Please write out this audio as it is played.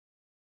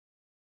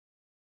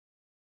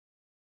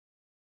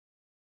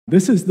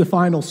This is the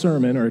final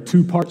sermon, or a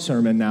two-part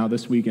sermon now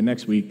this week and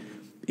next week,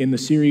 in the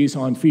series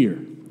on fear.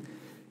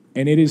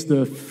 And it is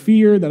the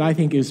fear that I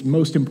think is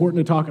most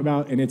important to talk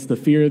about, and it's the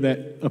fear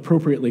that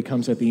appropriately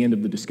comes at the end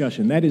of the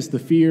discussion. That is the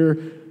fear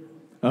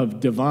of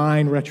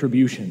divine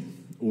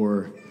retribution,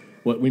 or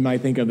what we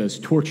might think of as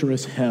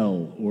torturous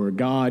hell, or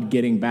God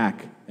getting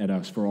back at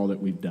us for all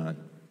that we've done.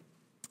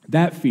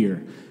 That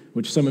fear,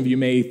 which some of you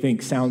may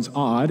think sounds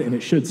odd, and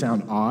it should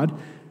sound odd,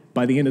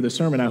 by the end of the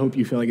sermon, I hope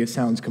you feel like it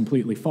sounds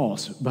completely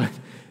false, but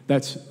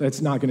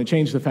that's not going to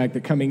change the fact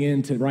that coming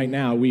into right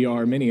now, we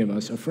are, many of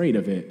us, afraid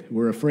of it.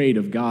 We're afraid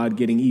of God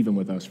getting even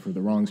with us for the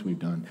wrongs we've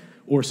done.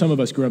 Or some of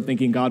us grew up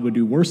thinking God would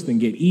do worse than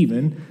get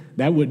even.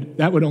 That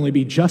would only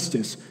be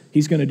justice.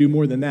 He's going to do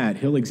more than that.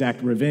 He'll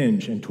exact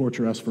revenge and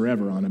torture us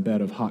forever on a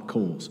bed of hot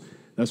coals.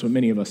 That's what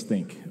many of us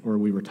think, or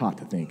we were taught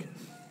to think.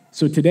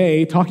 So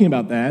today, talking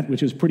about that,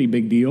 which is a pretty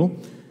big deal,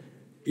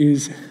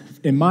 is,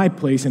 in my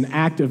place, an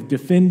act of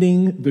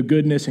defending the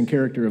goodness and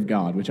character of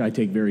God, which I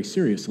take very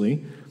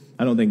seriously.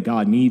 I don't think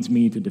God needs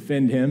me to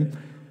defend him.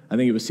 I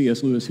think it was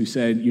C.S. Lewis who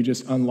said, you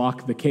just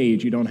unlock the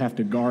cage. You don't have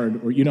to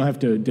guard, or you don't have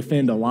to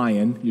defend a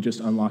lion. You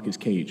just unlock his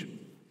cage.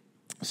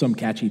 Some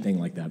catchy thing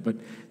like that. But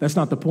that's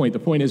not the point. The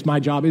point is my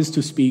job is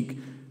to speak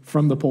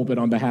from the pulpit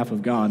on behalf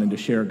of God and to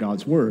share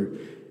God's word.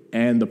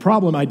 And the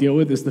problem I deal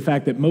with is the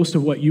fact that most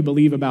of what you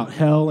believe about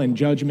hell and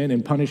judgment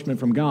and punishment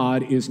from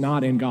God is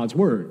not in God's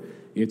word.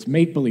 It's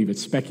make-believe,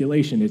 it's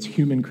speculation, it's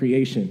human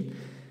creation.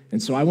 And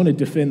so I want to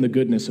defend the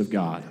goodness of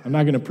God. I'm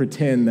not going to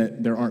pretend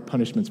that there aren't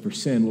punishments for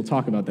sin. We'll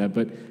talk about that.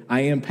 But I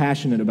am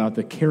passionate about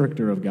the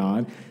character of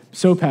God,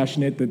 so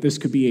passionate that this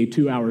could be a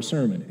 2-hour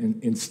sermon.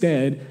 And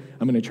instead,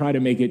 I'm going to try to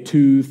make it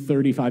 2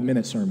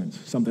 35-minute sermons,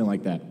 something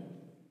like that.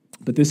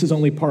 But this is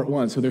only part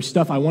one. So there's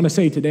stuff I want to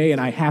say today, and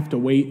I have to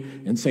wait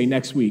and say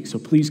next week. So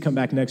please come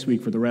back next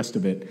week for the rest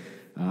of it.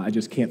 I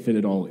just can't fit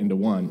it all into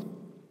one.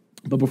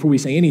 But before we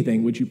say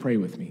anything, would you pray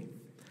with me?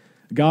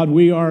 God,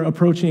 we are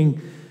approaching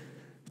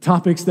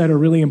topics that are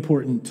really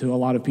important to a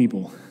lot of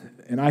people.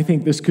 And I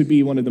think this could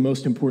be one of the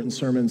most important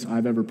sermons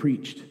I've ever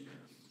preached.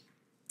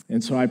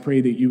 And so I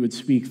pray that you would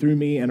speak through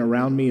me and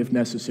around me if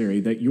necessary,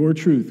 that your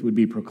truth would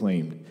be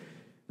proclaimed,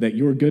 that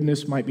your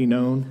goodness might be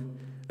known,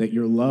 that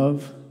your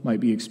love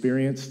might be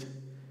experienced,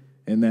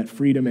 and that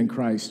freedom in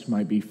Christ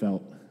might be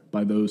felt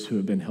by those who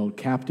have been held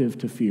captive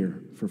to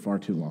fear for far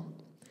too long.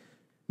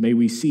 May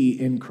we see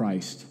in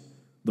Christ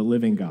the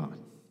living God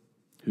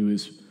who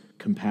is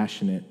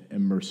compassionate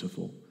and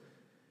merciful.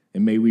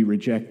 And may we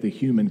reject the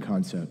human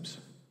concepts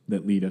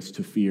that lead us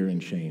to fear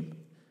and shame.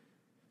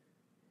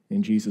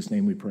 In Jesus'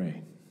 name we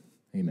pray.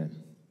 Amen.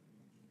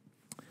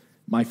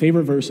 My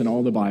favorite verse in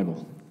all the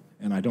Bible,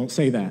 and I don't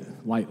say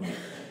that lightly.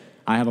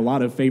 I have a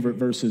lot of favorite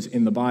verses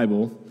in the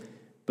Bible,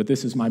 but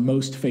this is my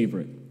most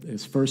favorite.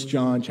 It's 1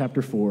 John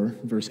chapter 4,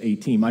 verse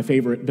 18. My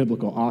favorite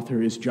biblical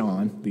author is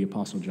John, the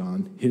Apostle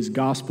John. His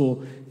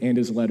gospel and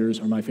his letters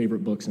are my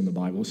favorite books in the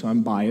Bible, so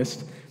I'm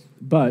biased.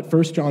 But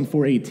 1 John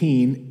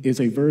 4:18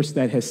 is a verse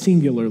that has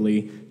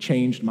singularly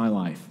changed my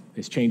life.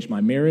 It's changed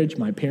my marriage,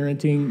 my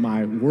parenting,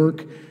 my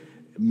work,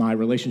 my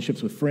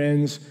relationships with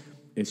friends.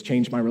 It's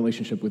changed my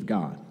relationship with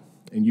God.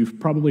 And you've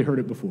probably heard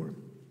it before.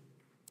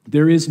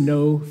 There is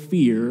no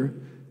fear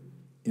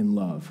in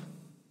love.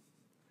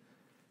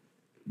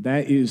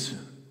 That is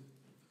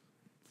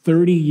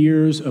 30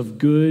 years of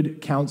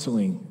good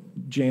counseling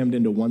jammed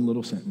into one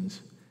little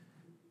sentence.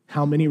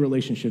 How many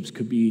relationships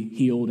could be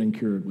healed and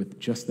cured with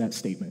just that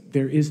statement?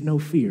 There is no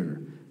fear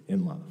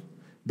in love.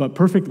 But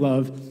perfect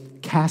love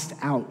casts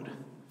out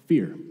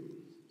fear.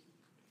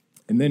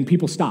 And then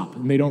people stop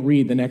and they don't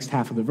read the next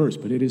half of the verse.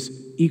 But it is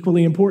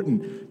equally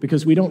important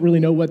because we don't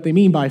really know what they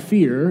mean by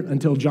fear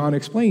until John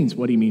explains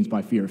what he means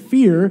by fear.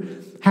 Fear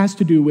has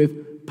to do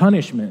with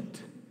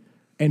punishment.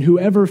 And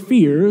whoever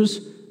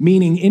fears,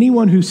 meaning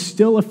anyone who's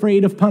still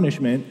afraid of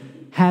punishment,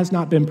 has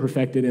not been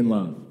perfected in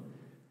love.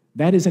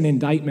 That is an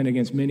indictment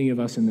against many of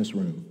us in this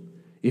room.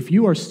 If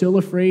you are still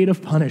afraid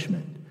of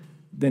punishment,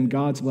 then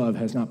God's love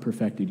has not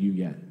perfected you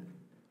yet.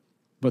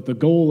 But the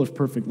goal of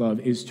perfect love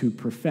is to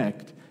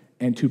perfect,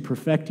 and to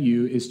perfect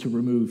you is to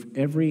remove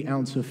every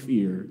ounce of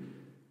fear,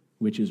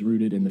 which is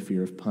rooted in the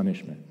fear of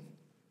punishment.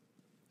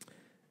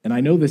 And I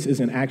know this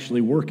isn't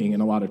actually working in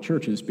a lot of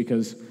churches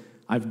because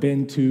I've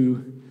been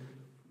to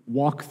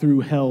walk through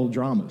hell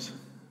dramas.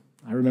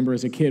 I remember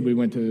as a kid, we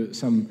went to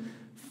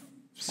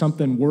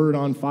something Word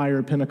on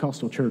Fire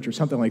Pentecostal church or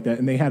something like that,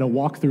 and they had a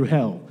walk through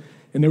hell.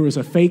 And there was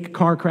a fake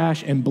car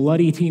crash and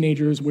bloody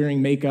teenagers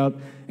wearing makeup,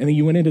 and then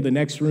you went into the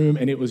next room,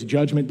 and it was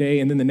Judgment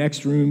Day, and then the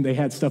next room, they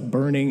had stuff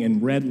burning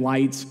and red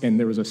lights, and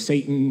there was a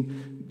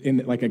Satan,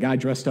 like a guy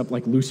dressed up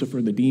like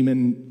Lucifer, the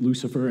demon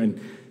Lucifer, and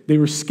they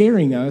were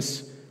scaring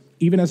us,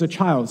 even as a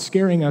child,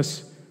 scaring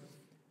us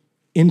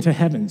into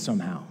heaven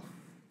somehow,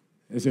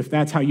 as if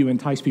that's how you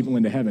entice people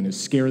into heaven, is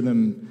scare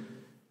them,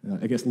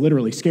 I guess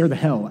literally scare the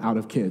hell out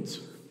of kids.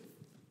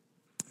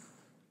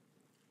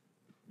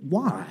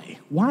 Why?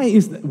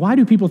 Why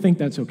do people think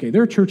that's okay?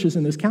 There are churches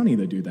in this county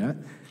that do that.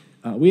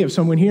 We have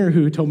someone here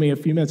who told me a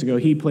few minutes ago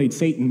he played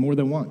Satan more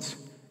than once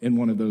in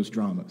one of those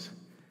dramas.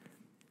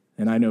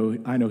 And I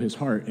know his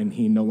heart, and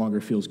he no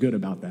longer feels good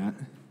about that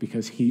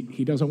because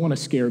he doesn't want to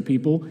scare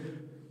people.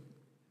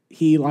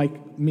 He,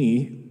 like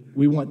me,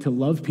 we want to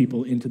love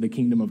people into the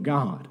kingdom of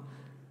God,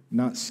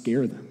 not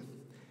scare them.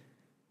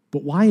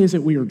 But why is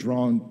it we are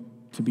drawn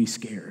to be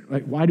scared?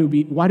 Like, why do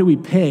we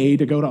pay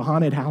to go to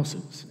haunted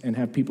houses and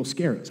have people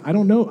scare us? I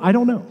don't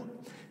know.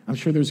 I'm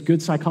sure there's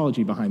good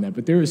psychology behind that,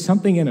 but there is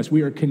something in us.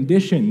 We are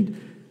conditioned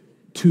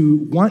to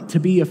want to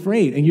be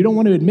afraid, and you don't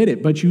want to admit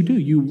it, but you do.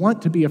 You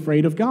want to be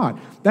afraid of God.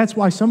 That's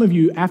why some of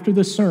you, after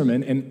this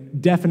sermon,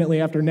 and definitely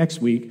after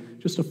next week,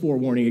 just a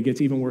forewarning, it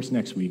gets even worse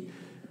next week,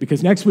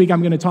 because next week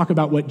I'm going to talk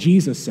about what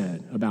Jesus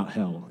said about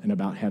hell and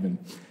about heaven,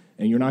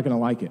 and you're not going to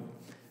like it,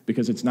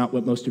 because it's not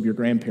what most of your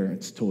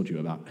grandparents told you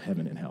about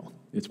heaven and hell.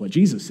 It's what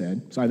Jesus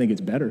said, so I think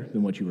it's better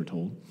than what you were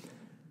told,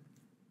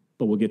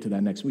 but we'll get to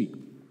that next week.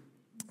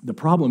 The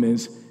problem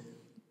is,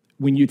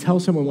 when you tell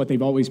someone what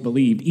they've always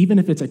believed, even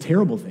if it's a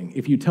terrible thing,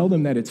 if you tell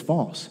them that it's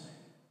false,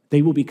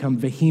 they will become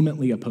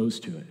vehemently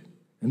opposed to it,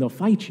 and they'll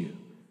fight you.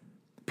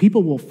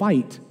 People will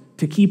fight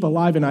to keep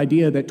alive an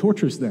idea that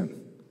tortures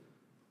them,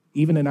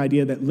 even an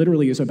idea that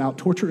literally is about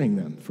torturing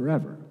them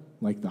forever,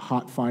 like the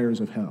hot fires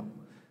of hell.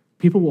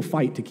 People will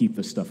fight to keep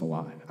this stuff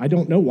alive. I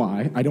don't know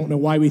why. I don't know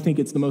why we think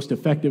it's the most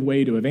effective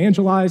way to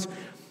evangelize.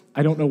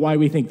 I don't know why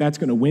we think that's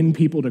going to win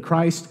people to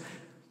Christ.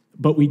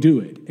 But we do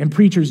it, and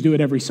preachers do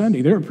it every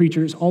Sunday. There are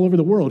preachers all over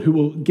the world who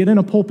will get in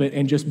a pulpit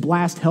and just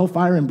blast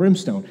hellfire and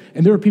brimstone.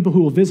 And there are people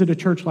who will visit a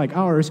church like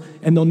ours,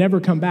 and they'll never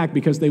come back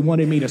because they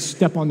wanted me to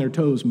step on their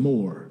toes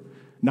more,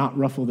 not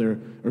ruffle their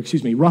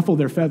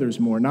feathers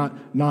more,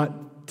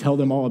 not tell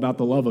them all about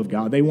the love of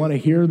God. They want to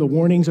hear the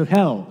warnings of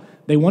hell.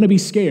 They want to be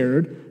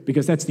scared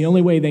because that's the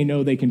only way they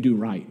know they can do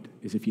right,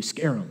 is if you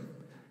scare them.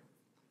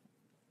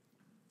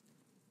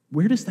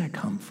 Where does that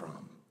come from?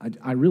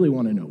 I really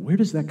want to know. Where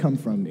does that come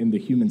from in the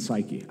human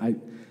psyche?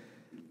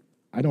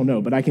 I don't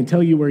know, but I can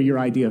tell you where your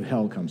idea of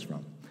hell comes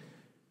from.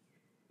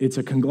 It's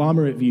a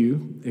conglomerate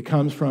view. It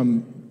comes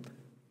from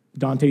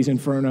Dante's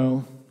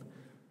Inferno,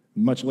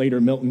 much later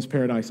Milton's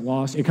Paradise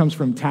Lost. It comes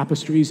from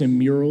tapestries and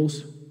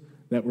murals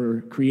that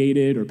were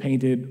created or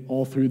painted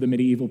all through the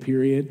medieval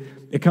period.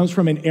 It comes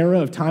from an era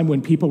of time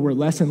when people were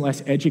less and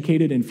less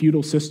educated in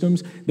feudal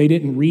systems. They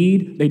didn't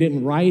read, they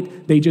didn't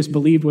write, they just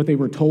believed what they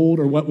were told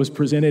or what was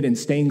presented in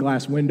stained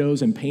glass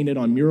windows and painted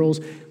on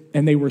murals,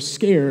 and they were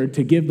scared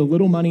to give the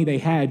little money they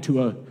had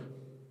to a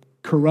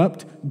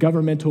corrupt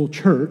governmental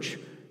church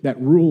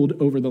that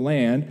ruled over the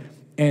land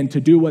and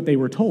to do what they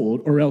were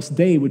told, or else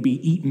they would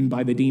be eaten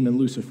by the demon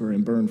Lucifer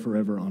and burned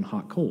forever on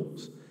hot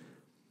coals.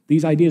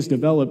 These ideas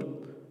developed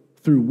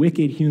through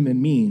wicked human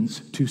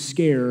means to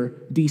scare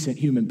decent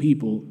human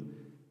people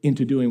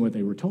into doing what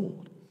they were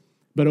told.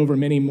 But over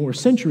many more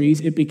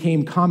centuries, it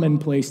became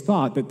commonplace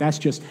thought that that's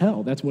just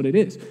hell, that's what it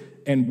is.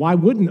 And why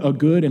wouldn't a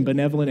good and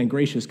benevolent and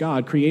gracious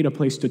God create a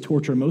place to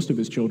torture most of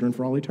his children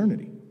for all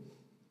eternity?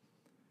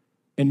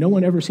 And no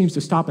one ever seems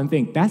to stop and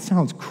think, that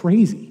sounds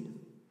crazy.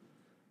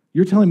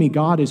 You're telling me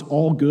God is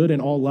all good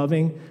and all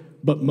loving,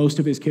 but most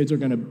of his kids are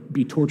going to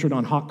be tortured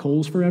on hot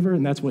coals forever,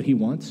 and that's what he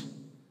wants?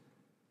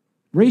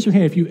 Raise your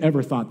hand if you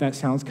ever thought that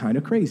sounds kind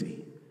of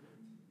crazy.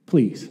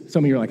 Please.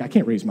 Some of you are like, I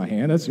can't raise my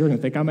hand. You're going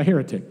to think I'm a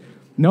heretic.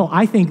 No,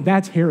 I think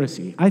that's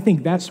heresy. I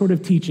think that sort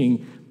of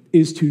teaching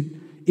is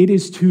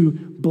to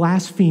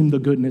blaspheme the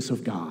goodness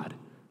of God,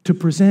 to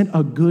present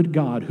a good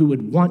God who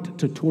would want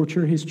to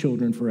torture his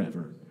children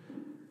forever.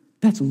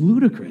 That's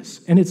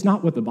ludicrous, and it's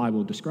not what the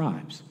Bible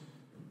describes.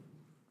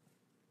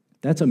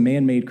 That's a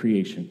man-made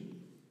creation.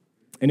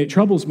 And it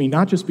troubles me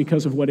not just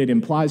because of what it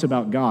implies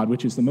about God,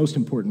 which is the most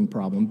important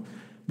problem,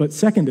 but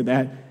second to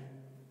that,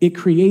 it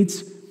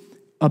creates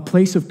a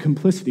place of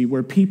complicity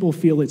where people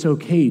feel it's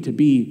okay to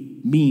be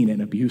mean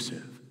and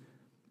abusive.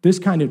 This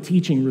kind of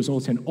teaching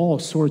results in all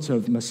sorts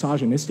of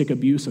misogynistic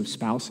abuse of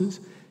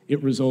spouses.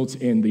 It results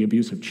in the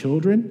abuse of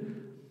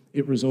children.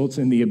 It results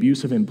in the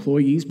abuse of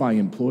employees by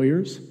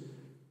employers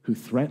who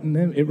threaten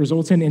them. It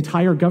results in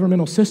entire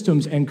governmental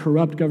systems and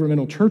corrupt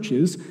governmental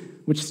churches,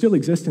 which still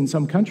exist in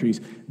some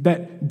countries,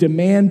 that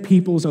demand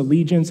people's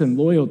allegiance and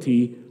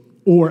loyalty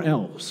or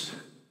else,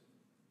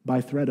 by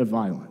threat of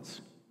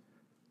violence.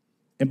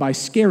 And by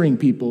scaring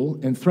people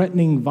and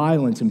threatening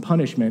violence and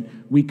punishment,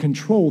 we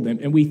control them,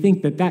 and we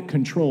think that that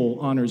control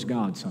honors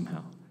God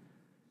somehow.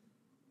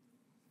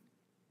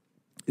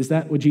 Is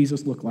that what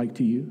Jesus looked like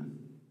to you?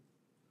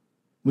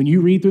 When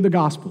you read through the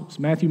Gospels,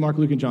 Matthew, Mark,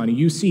 Luke, and John, and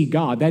you see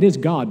God, that is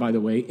God, by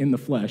the way, in the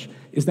flesh,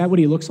 is that what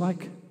he looks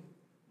like?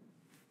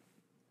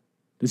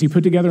 Does he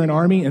put together an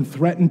army and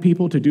threaten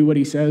people to do what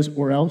he says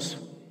or else?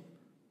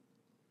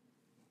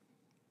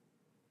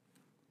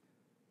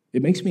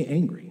 It makes me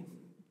angry,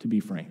 to be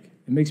frank.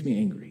 It makes me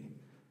angry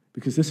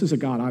because this is a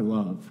God I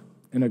love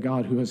and a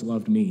God who has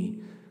loved me,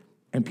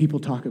 and people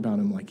talk about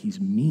him like he's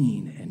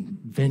mean and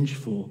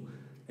vengeful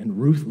and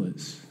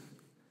ruthless,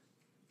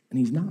 and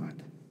he's not.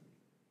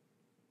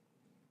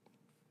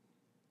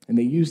 And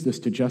they use this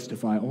to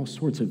justify all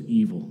sorts of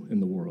evil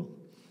in the world.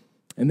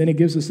 And then it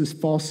gives us this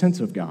false sense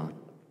of God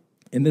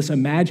and this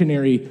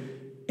imaginary,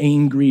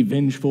 angry,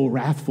 vengeful,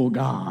 wrathful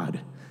God.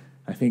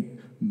 I think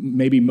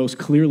maybe most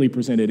clearly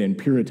presented in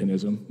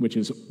Puritanism, which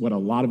is what a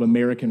lot of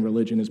American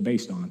religion is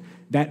based on,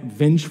 that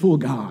vengeful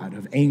God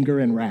of anger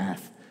and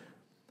wrath,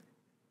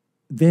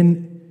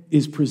 then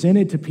is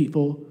presented to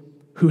people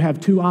who have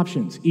two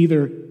options: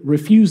 either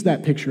refuse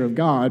that picture of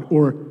God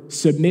or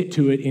submit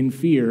to it in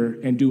fear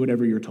and do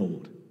whatever you're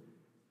told.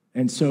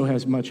 And so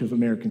has much of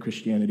American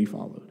Christianity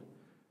followed.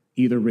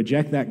 Either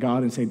reject that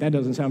God and say, that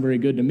doesn't sound very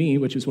good to me,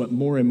 which is what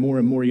more and more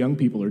and more young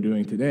people are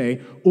doing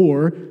today,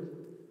 or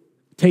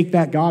take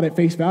that God at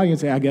face value and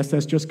say, I guess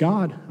that's just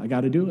God. I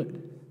got to do it.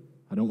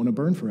 I don't want to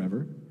burn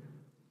forever.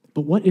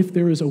 But what if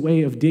there is a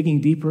way of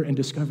digging deeper and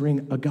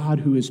discovering a God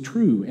who is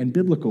true and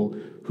biblical,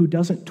 who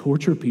doesn't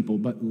torture people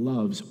but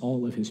loves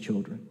all of his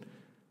children?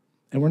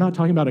 And we're not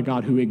talking about a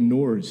God who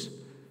ignores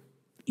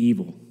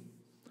evil,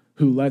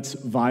 who lets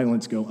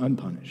violence go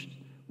unpunished.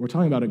 We're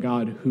talking about a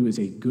God who is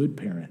a good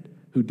parent,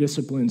 who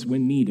disciplines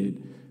when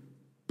needed,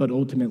 but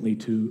ultimately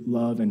to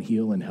love and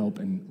heal and help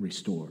and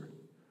restore.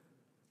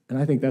 And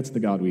I think that's the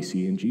God we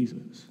see in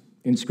Jesus.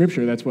 In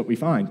Scripture, that's what we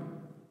find.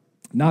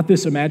 Not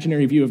this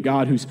imaginary view of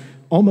God who's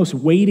almost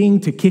waiting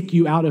to kick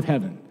you out of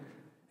heaven,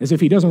 as if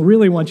he doesn't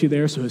really want you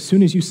there, so as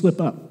soon as you slip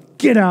up,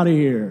 get out of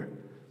here.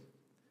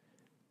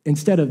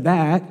 Instead of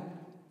that,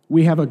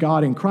 we have a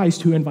God in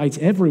Christ who invites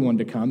everyone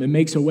to come and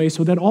makes a way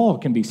so that all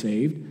can be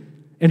saved,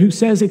 and who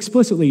says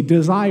explicitly,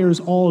 desires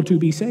all to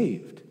be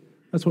saved.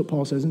 That's what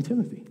Paul says in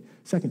Timothy,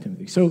 2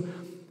 Timothy. So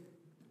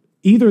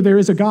either there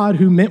is a God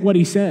who meant what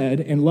he said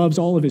and loves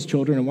all of his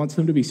children and wants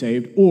them to be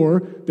saved,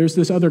 or there's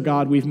this other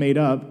God we've made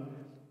up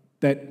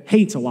that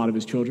hates a lot of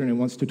his children and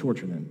wants to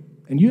torture them.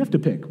 And you have to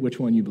pick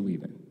which one you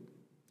believe in.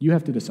 You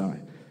have to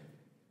decide.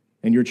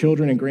 And your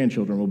children and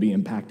grandchildren will be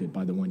impacted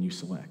by the one you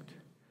select.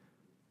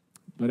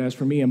 But as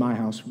for me and my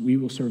house, we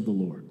will serve the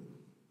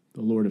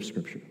Lord of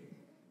Scripture.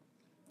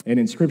 And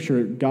in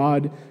Scripture,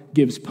 God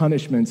gives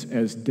punishments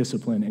as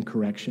discipline and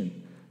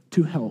correction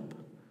to help.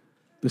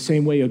 The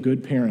same way a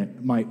good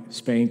parent might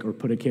spank or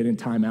put a kid in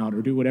timeout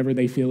or do whatever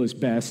they feel is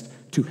best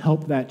to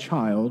help that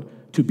child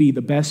to be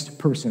the best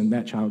person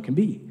that child can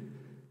be.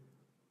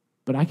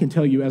 But I can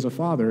tell you as a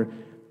father,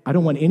 I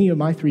don't want any of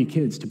my 3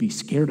 kids to be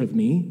scared of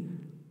me,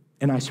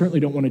 and I certainly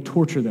don't want to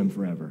torture them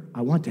forever.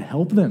 I want to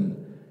help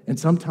them. And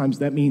sometimes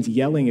that means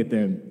yelling at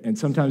them, and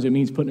sometimes it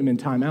means putting them in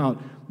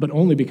timeout, but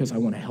only because I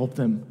want to help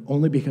them,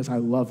 only because I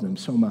love them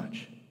so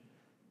much.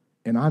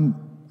 And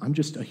I'm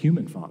just a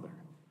human father.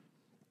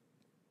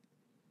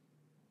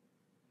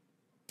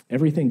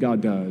 Everything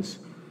God does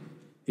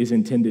is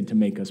intended to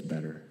make us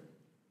better.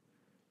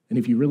 And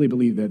if you really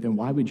believe that, then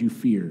why would you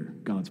fear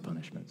God's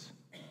punishments?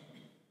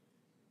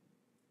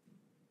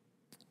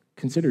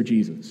 Consider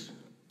Jesus.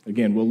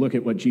 Again, we'll look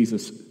at what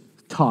Jesus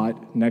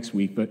taught next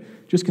week, but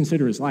just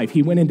consider his life.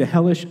 He went into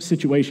hellish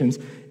situations,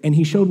 and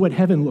he showed what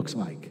heaven looks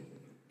like.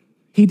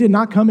 He did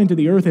not come into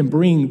the earth and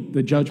bring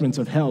the judgments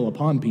of hell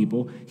upon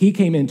people. He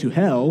came into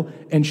hell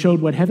and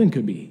showed what heaven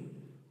could be,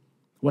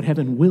 what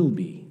heaven will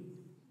be.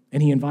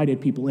 And he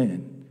invited people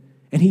in.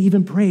 And he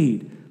even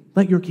prayed,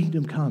 let your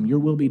kingdom come, your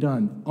will be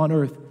done on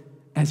earth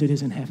as it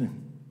is in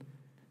heaven.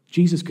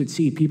 Jesus could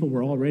see people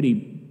were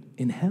already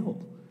in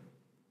hell.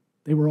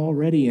 They were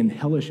already in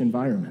hellish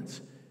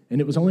environments, and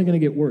it was only going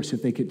to get worse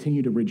if they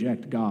continued to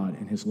reject God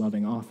and his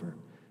loving offer.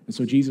 And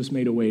so Jesus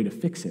made a way to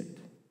fix it,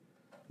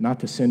 not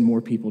to send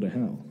more people to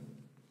hell.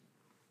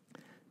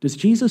 Does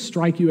Jesus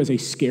strike you as a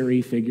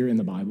scary figure in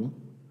the Bible?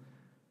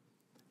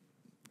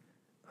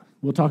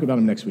 We'll talk about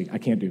him next week. I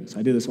can't do this.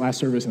 I did this last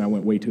service, and I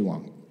went way too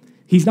long.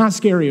 He's not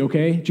scary,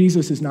 okay?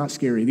 Jesus is not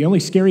scary. The only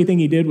scary thing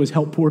he did was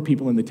help poor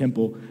people in the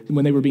temple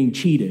when they were being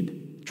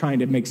cheated, trying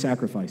to make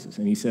sacrifices.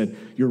 And he said,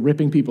 you're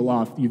ripping people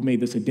off. You've made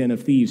this a den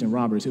of thieves and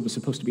robbers. It was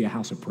supposed to be a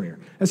house of prayer.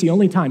 That's the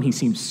only time he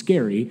seems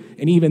scary.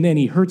 And even then,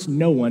 he hurts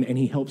no one and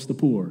he helps the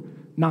poor.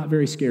 Not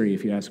very scary,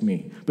 if you ask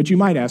me. But you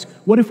might ask,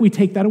 what if we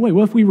take that away?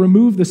 What if we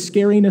remove the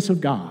scariness of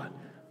God?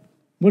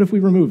 What if we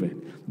remove it?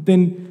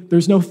 Then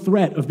there's no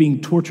threat of being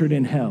tortured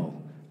in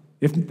hell.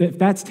 If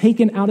that's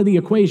taken out of the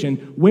equation,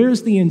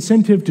 where's the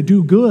incentive to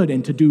do good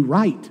and to do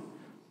right?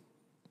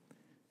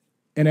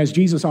 And as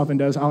Jesus often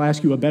does, I'll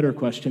ask you a better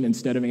question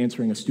instead of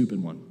answering a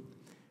stupid one.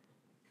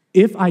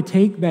 If I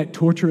take that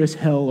torturous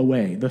hell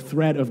away, the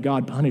threat of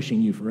God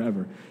punishing you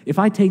forever, if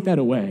I take that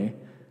away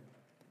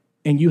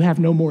and you have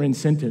no more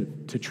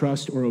incentive to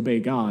trust or obey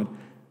God,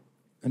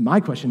 and my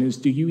question is,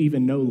 do you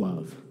even know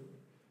love?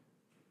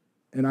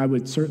 And I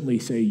would certainly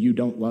say you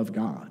don't love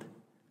God.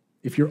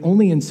 If your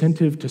only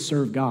incentive to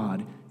serve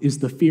God is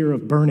the fear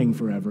of burning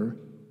forever,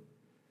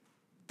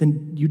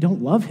 then you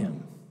don't love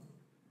him.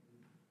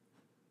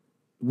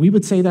 We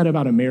would say that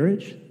about a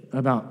marriage,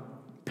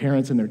 about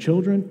parents and their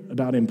children,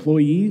 about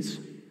employees.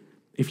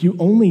 If you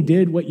only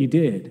did what you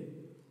did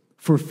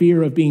for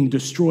fear of being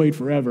destroyed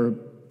forever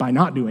by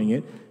not doing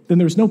it, then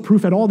there's no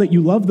proof at all that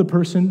you love the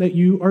person that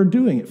you are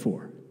doing it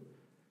for.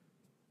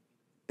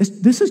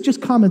 This is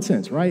just common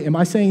sense, right? Am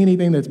I saying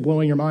anything that's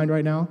blowing your mind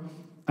right now?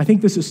 I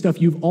think this is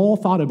stuff you've all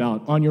thought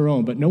about on your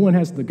own, but no one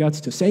has the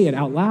guts to say it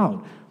out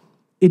loud.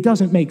 It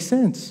doesn't make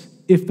sense.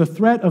 If the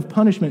threat of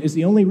punishment is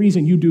the only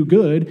reason you do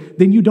good,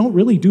 then you don't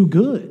really do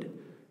good.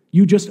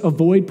 You just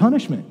avoid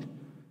punishment.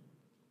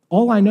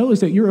 All I know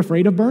is that you're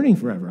afraid of burning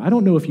forever. I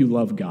don't know if you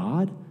love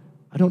God.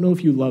 I don't know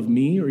if you love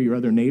me or your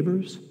other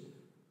neighbors,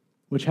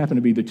 which happen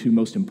to be the two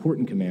most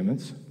important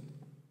commandments.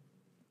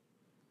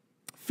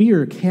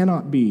 Fear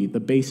cannot be the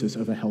basis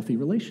of a healthy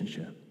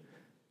relationship.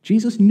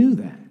 Jesus knew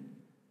that.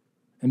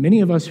 And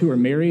many of us who are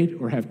married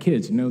or have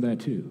kids know that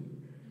too.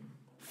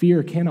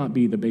 Fear cannot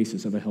be the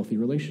basis of a healthy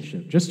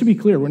relationship. Just to be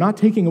clear, we're not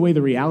taking away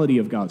the reality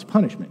of God's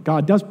punishment.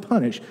 God does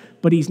punish,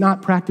 but he's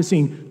not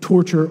practicing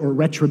torture or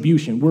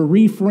retribution. We're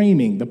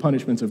reframing the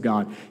punishments of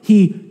God.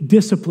 He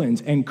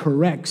disciplines and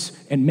corrects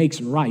and makes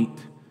right,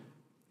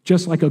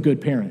 just like a good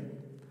parent.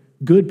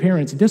 Good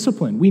parents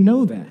discipline. We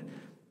know that.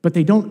 But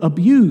they don't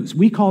abuse.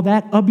 We call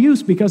that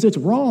abuse because it's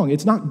wrong.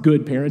 It's not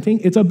good parenting.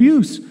 It's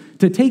abuse.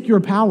 To take your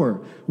power.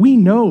 We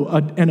know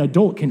an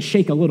adult can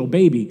shake a little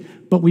baby,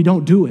 but we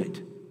don't do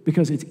it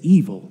because it's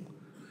evil.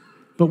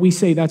 But we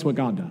say that's what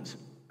God does.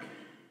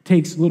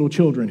 Takes little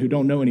children who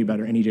don't know any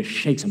better and he just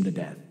shakes them to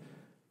death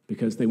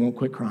because they won't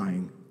quit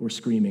crying or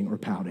screaming or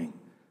pouting.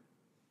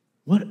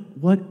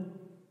 What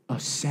a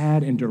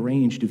sad and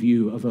deranged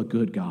view of a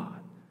good God.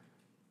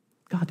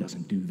 God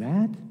doesn't do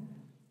that.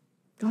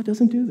 God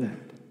doesn't do that.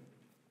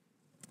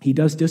 He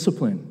does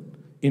discipline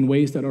in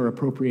ways that are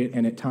appropriate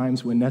and at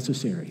times when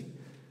necessary.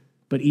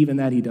 But even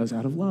that he does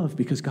out of love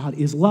because God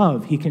is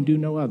love. He can do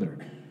no other.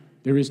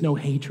 There is no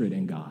hatred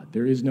in God.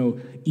 There is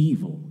no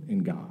evil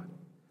in God.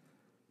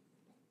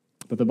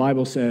 But the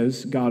Bible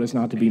says God is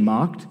not to be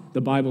mocked.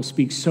 The Bible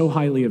speaks so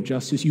highly of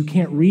justice. You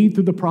can't read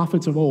through the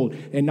prophets of old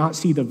and not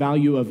see the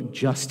value of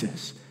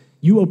justice.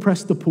 You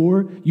oppress the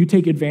poor. You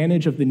take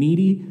advantage of the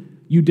needy.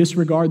 You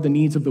disregard the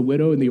needs of the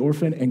widow and the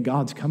orphan, and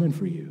God's coming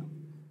for you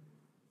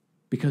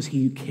because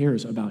he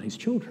cares about his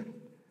children.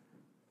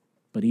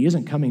 But he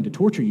isn't coming to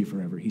torture you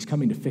forever. He's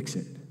coming to fix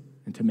it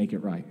and to make it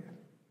right.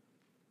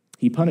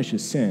 He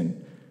punishes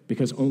sin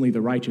because only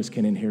the righteous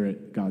can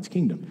inherit God's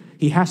kingdom.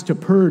 He has to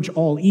purge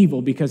all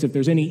evil because if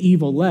there's any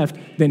evil left,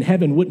 then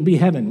heaven wouldn't be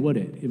heaven, would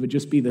it? It would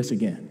just be this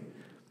again.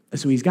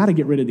 So he's got to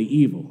get rid of the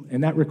evil,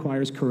 and that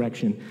requires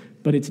correction,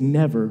 but it's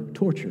never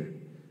torture,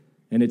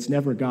 and it's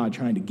never God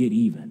trying to get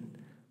even.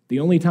 The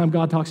only time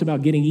God talks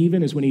about getting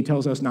even is when he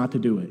tells us not to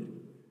do it,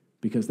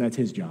 because that's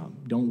his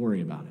job. Don't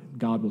worry about it.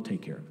 God will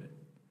take care of it.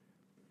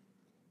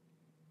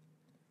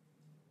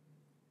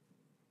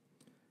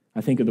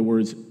 I think of the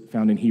words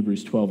found in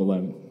Hebrews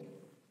 12:11.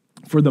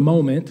 For the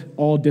moment,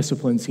 all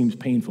discipline seems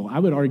painful. I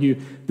would argue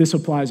this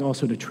applies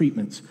also to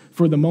treatments.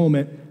 For the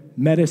moment,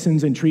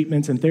 medicines and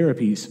treatments and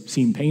therapies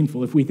seem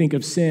painful. If we think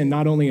of sin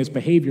not only as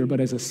behavior, but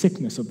as a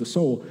sickness of the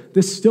soul,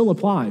 this still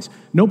applies.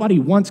 Nobody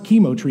wants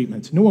chemo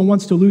treatments. No one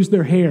wants to lose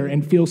their hair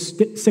and feel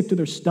sick to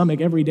their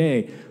stomach every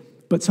day.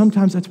 But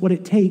sometimes that's what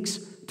it takes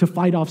to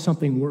fight off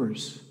something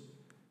worse.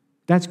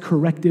 That's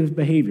corrective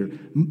behavior.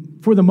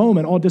 For the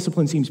moment, all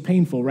discipline seems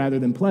painful rather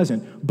than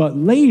pleasant, but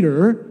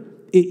later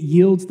it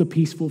yields the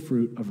peaceful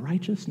fruit of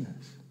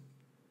righteousness.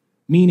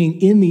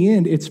 Meaning, in the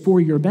end, it's for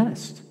your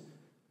best.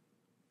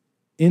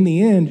 In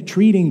the end,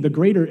 treating the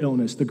greater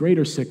illness, the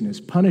greater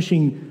sickness,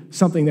 punishing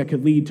something that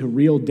could lead to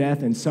real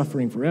death and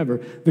suffering forever.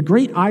 The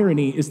great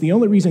irony is the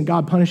only reason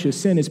God punishes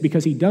sin is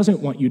because he doesn't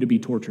want you to be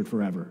tortured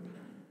forever.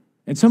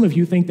 And some of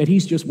you think that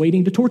he's just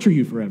waiting to torture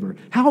you forever.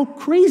 How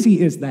crazy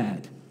is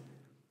that?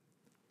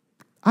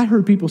 I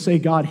heard people say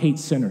God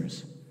hates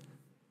sinners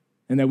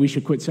and that we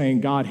should quit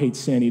saying God hates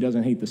sin, he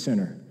doesn't hate the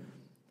sinner,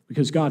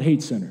 because God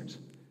hates sinners.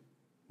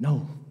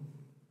 No,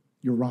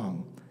 you're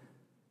wrong,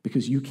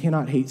 because you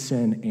cannot hate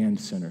sin and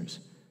sinners.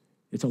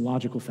 It's a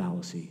logical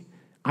fallacy.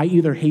 I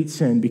either hate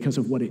sin because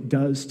of what it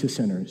does to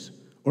sinners,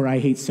 or I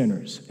hate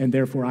sinners, and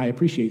therefore I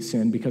appreciate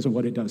sin because of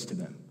what it does to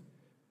them.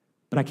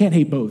 But I can't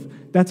hate both.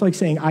 That's like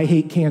saying I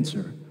hate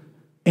cancer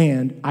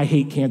and I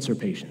hate cancer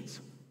patients.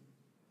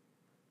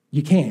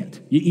 You can't.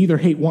 You either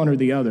hate one or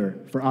the other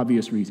for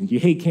obvious reasons. You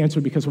hate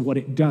cancer because of what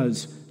it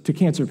does to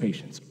cancer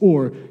patients,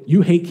 or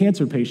you hate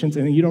cancer patients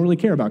and you don't really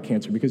care about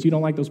cancer because you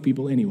don't like those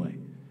people anyway.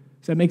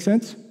 Does that make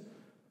sense?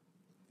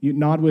 You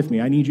nod with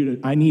me. I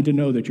need to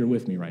know that you're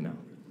with me right now.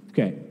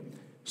 Okay.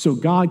 So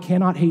God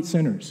cannot hate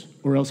sinners,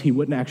 or else he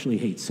wouldn't actually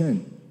hate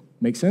sin.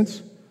 Make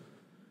sense?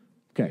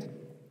 Okay.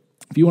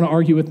 If you want to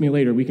argue with me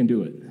later, we can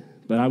do it.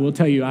 But I will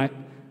tell you,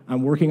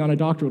 I'm working on a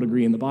doctoral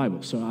degree in the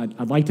Bible, so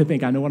I'd like to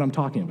think I know what I'm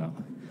talking about.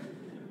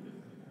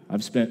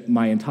 I've spent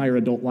my entire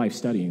adult life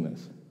studying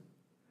this.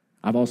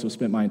 I've also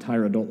spent my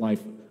entire adult life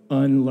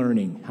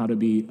unlearning how to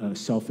be a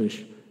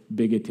selfish,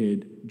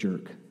 bigoted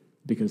jerk,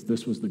 because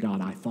this was the God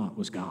I thought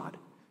was God,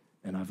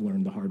 and I've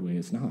learned the hard way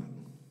it's not.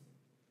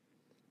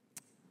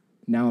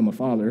 Now I'm a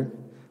father,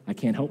 I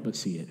can't help but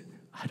see it.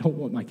 I don't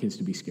want my kids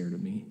to be scared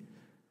of me.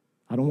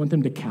 I don't want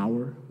them to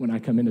cower when I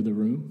come into the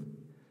room.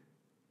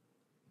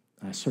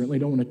 I certainly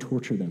don't want to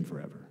torture them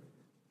forever.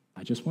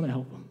 I just want to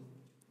help them.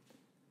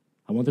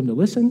 I want them to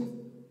listen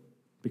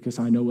because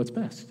I know what's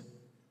best.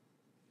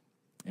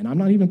 And I'm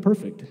not even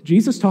perfect.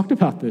 Jesus talked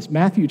about this,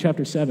 Matthew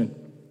chapter 7,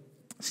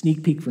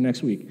 sneak peek for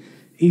next week.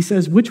 He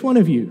says, which one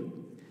of you,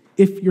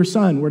 if your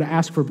son were to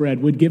ask for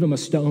bread, would give him a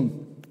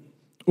stone.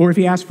 Or if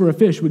he asked for a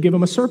fish, would give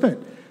him a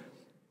serpent.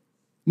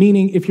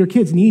 Meaning, if your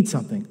kids need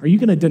something, are you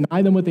going to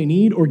deny them what they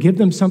need or give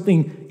them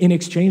something in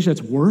exchange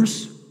that's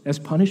worse as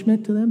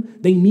punishment to them?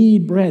 They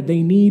need bread,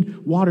 they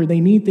need water, they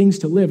need things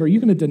to live. Are you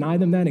going to deny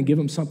them that and give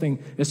them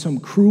something as some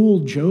cruel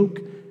joke?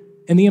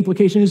 And the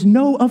implication is,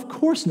 no, of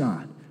course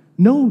not.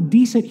 No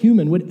decent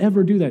human would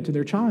ever do that to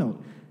their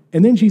child.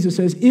 And then Jesus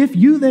says, if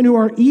you then who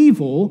are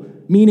evil,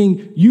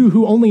 meaning you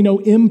who only know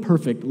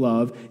imperfect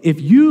love,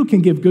 if you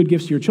can give good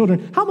gifts to your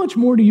children, how much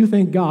more do you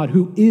think God,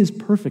 who is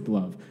perfect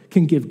love,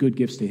 can give good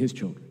gifts to his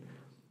children?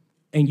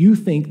 And you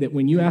think that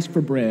when you ask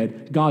for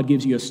bread, God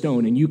gives you a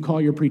stone, and you call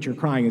your preacher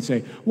crying and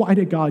say, why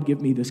did God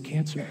give me this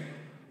cancer?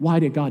 Why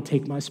did God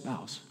take my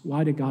spouse?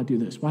 Why did God do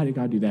this? Why did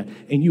God do that?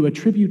 And you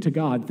attribute to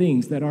God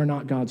things that are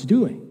not God's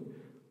doing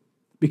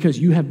because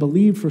you have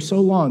believed for so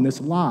long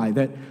this lie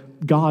that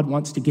God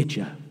wants to get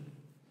you.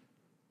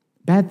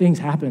 Bad things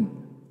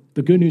happen.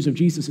 The good news of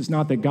Jesus is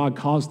not that God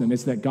caused them,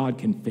 it's that God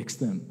can fix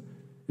them.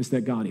 It's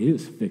that God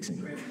is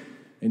fixing them,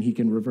 and he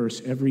can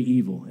reverse every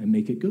evil and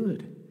make it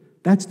good.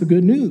 That's the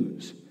good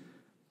news.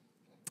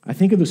 I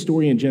think of the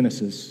story in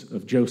Genesis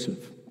of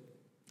Joseph.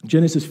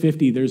 Genesis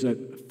 50, there's a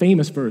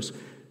famous verse.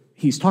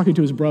 He's talking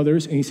to his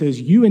brothers, and he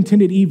says, you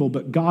intended evil,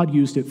 but God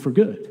used it for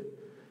good.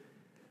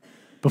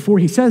 Before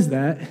he says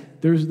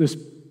that, there's this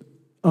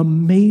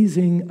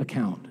amazing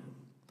account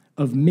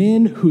of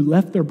men who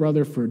left their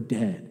brother for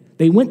dead.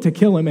 They went to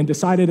kill him and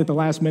decided at the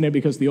last minute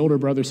because the older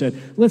brother said,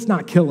 let's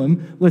not kill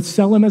him. Let's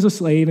sell him as a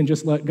slave and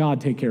just let God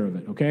take care of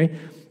it, okay?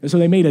 And so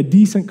they made a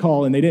decent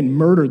call, and they didn't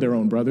murder their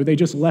own brother. They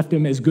just left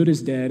him as good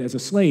as dead as a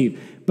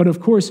slave. But of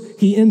course,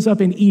 he ends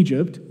up in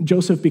Egypt.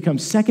 Joseph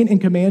becomes second in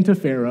command to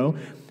Pharaoh.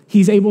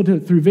 He's able to,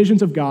 through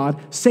visions of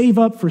God, save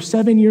up for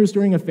 7 years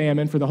during a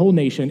famine for the whole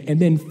nation, and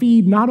then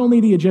feed not only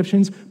the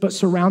Egyptians, but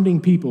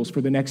surrounding peoples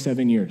for the next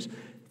 7 years.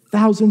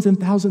 Thousands and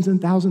thousands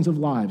and thousands of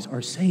lives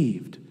are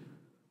saved.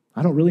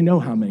 I don't really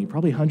know how many,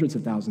 probably hundreds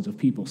of thousands of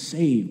people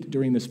saved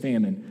during this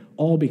famine,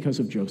 all because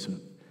of Joseph.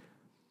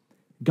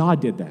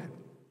 God did that.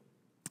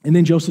 And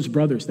then Joseph's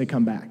brothers, they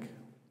come back,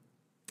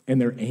 and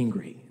they're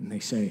angry, and they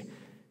say,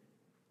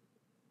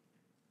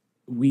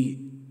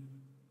 we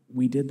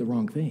did the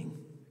wrong thing.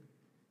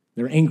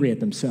 They're angry at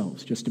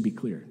themselves, just to be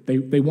clear.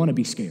 They want to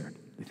be scared.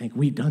 They think,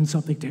 we've done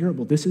something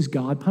terrible. This is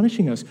God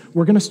punishing us.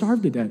 We're going to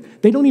starve to death.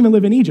 They don't even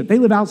live in Egypt. They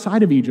live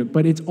outside of Egypt,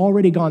 but it's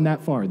already gone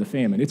that far, the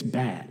famine. It's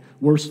bad.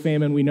 Worst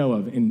famine we know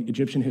of in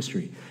Egyptian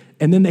history.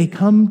 And then they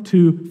come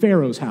to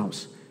Pharaoh's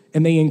house,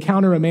 and they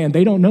encounter a man.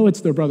 They don't know it's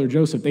their brother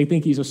Joseph. They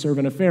think he's a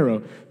servant of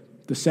Pharaoh,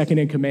 the second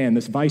in command,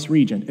 this vice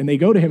regent. And they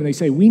go to him and they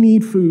say, we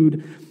need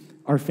food.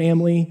 Our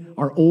family,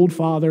 our old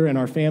father and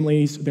our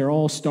families, they're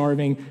all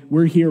starving.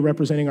 We're here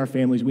representing our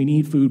families. We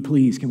need food.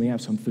 Please, can we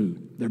have some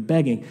food? They're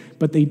begging,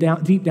 but deep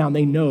down,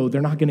 they know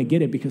they're not going to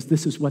get it because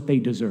this is what they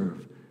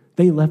deserve.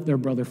 They left their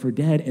brother for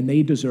dead, and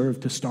they deserve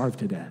to starve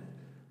to death.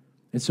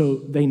 And so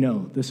they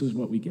know this is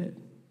what we get.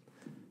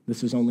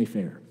 This is only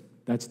fair.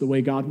 That's the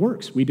way God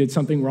works. We did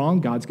something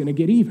wrong, God's going to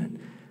get even.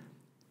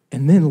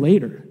 And then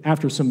later,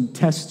 after some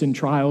tests and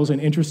trials and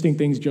interesting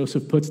things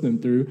Joseph puts them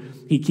through,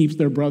 he keeps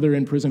their brother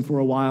in prison for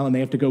a while, and they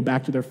have to go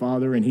back to their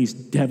father, and he's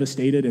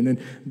devastated. And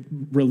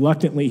then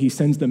reluctantly, he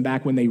sends them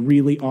back when they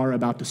really are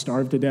about to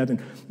starve to death.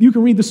 And you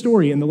can read the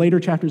story in the later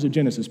chapters of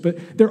Genesis,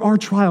 but there are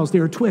trials,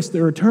 there are twists,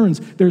 there are turns,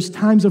 there's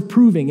times of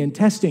proving and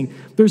testing.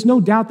 There's no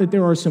doubt that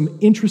there are some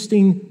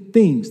interesting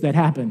things that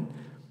happen.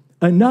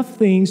 Enough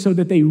things so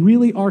that they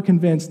really are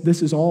convinced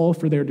this is all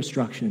for their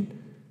destruction.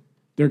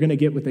 They're going to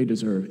get what they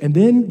deserve. And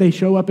then they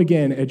show up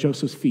again at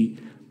Joseph's feet.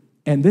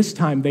 And this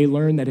time they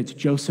learn that it's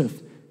Joseph.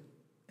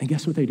 And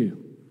guess what they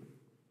do?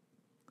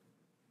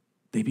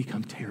 They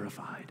become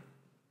terrified.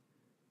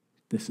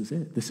 This is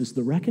it. This is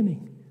the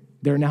reckoning.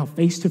 They're now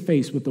face to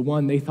face with the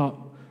one they thought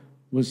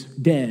was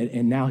dead.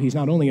 And now he's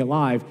not only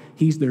alive,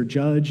 he's their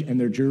judge and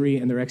their jury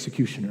and their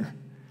executioner.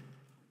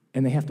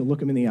 And they have to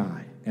look him in the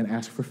eye and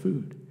ask for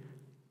food.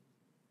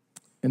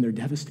 And they're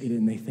devastated,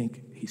 and they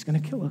think, he's going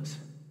to kill us.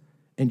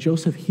 And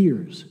Joseph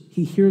hears.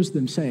 He hears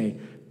them say,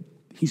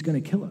 he's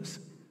going to kill us.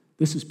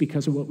 This is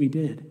because of what we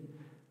did.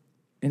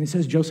 And it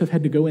says Joseph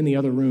had to go in the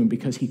other room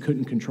because he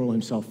couldn't control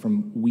himself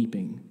from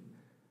weeping.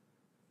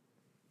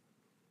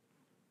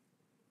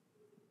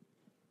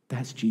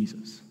 That's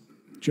Jesus.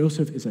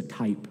 Joseph is a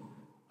type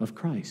of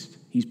Christ.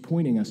 He's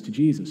pointing us to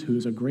Jesus, who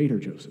is a greater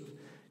Joseph.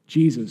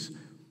 Jesus,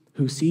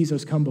 who sees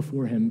us come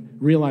before him,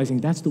 realizing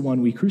that's the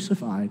one we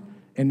crucified,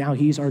 and now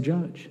he's our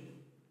judge.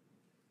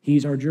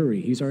 He's our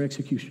jury. He's our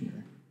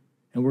executioner.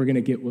 And we're going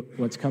to get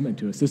what's coming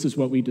to us. This is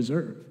what we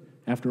deserve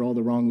after all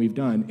the wrong we've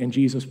done. And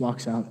Jesus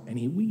walks out and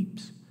he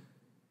weeps.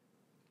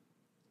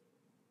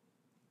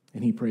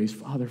 And he prays,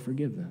 Father,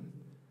 forgive them.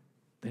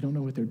 They don't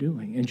know what they're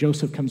doing. And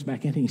Joseph comes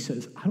back in and he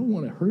says, I don't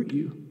want to hurt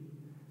you.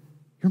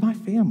 You're my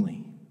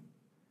family.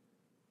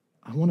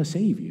 I want to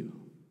save you.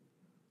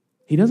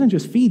 He doesn't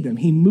just feed them,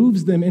 he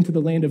moves them into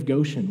the land of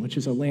Goshen, which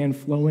is a land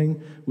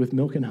flowing with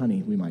milk and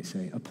honey, we might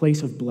say, a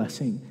place of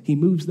blessing. He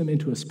moves them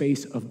into a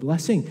space of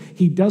blessing.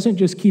 He doesn't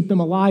just keep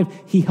them alive,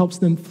 he helps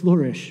them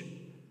flourish.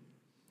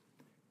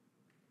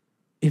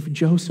 If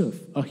Joseph,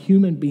 a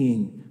human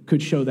being,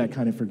 could show that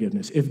kind of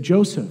forgiveness, if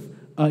Joseph,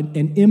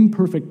 an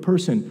imperfect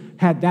person,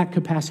 had that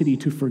capacity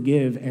to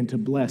forgive and to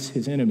bless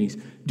his enemies,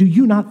 do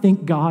you not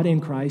think God in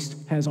Christ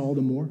has all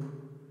the more?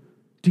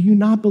 Do you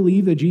not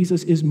believe that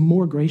Jesus is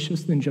more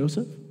gracious than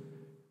Joseph?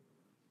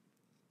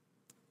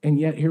 And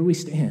yet here we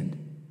stand,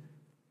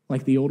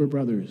 like the older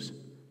brothers,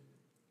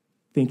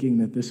 thinking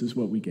that this is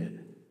what we get.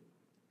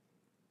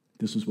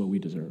 This is what we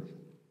deserve.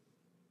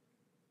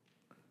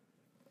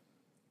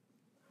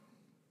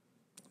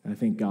 And I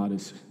think God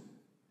is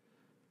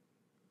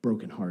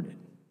brokenhearted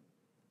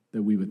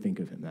that we would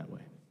think of him that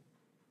way.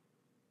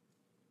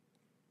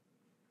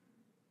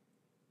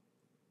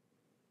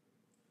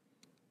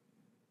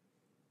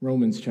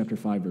 Romans chapter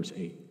 5, verse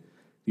 8,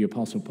 the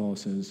Apostle Paul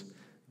says,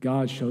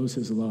 God shows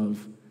his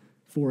love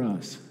for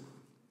us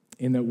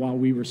in that while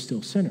we were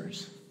still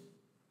sinners,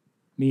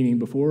 meaning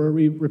before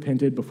we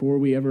repented, before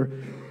we ever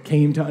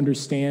came to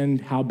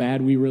understand how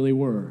bad we really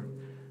were,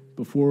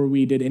 before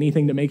we did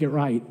anything to make it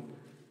right,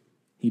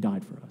 he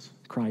died for us.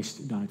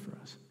 Christ died for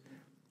us.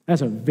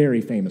 That's a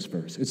very famous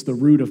verse. It's the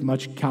root of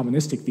much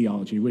Calvinistic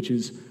theology, which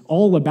is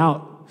all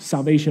about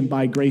salvation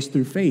by grace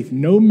through faith,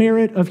 no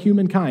merit of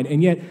humankind.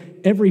 And yet,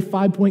 every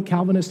 5-point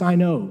Calvinist I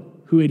know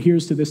who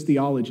adheres to this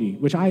theology,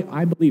 which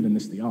I believe in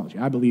this theology.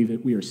 I believe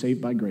that we are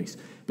saved by grace.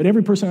 But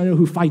every person I know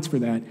who fights for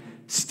that,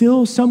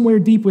 still somewhere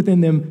deep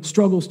within them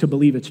struggles to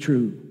believe it's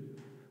true,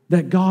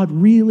 that God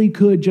really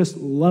could just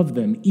love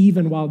them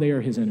even while they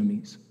are his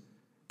enemies,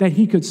 that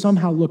he could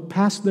somehow look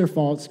past their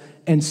faults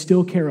and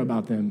still care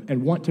about them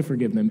and want to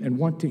forgive them and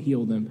want to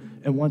heal them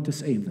and want to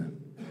save them.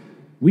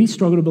 We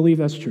struggle to believe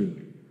that's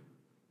true.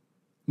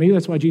 Maybe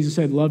that's why Jesus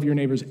said, love your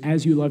neighbors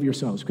as you love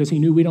yourselves, because he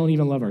knew we don't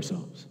even love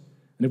ourselves.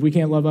 And if we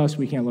can't love us,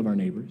 we can't love our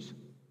neighbors.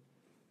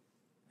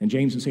 And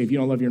James would say, if you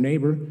don't love your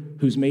neighbor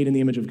who's made in the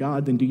image of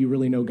God, then do you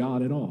really know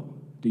God at all?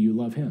 Do you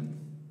love him?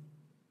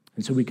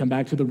 And so we come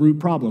back to the root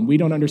problem. We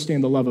don't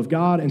understand the love of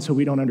God, and so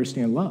we don't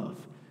understand love.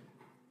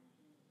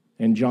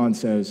 And John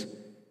says,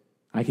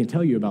 I can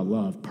tell you about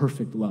love,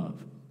 perfect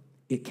love.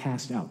 It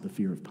casts out the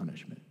fear of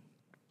punishment.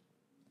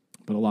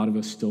 But a lot of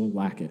us still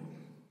lack it.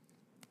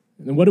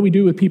 And what do we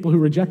do with people who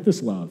reject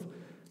this love?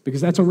 Because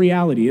that's a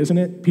reality, isn't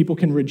it? People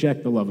can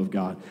reject the love of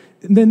God.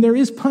 And then there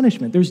is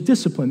punishment, there's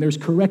discipline, there's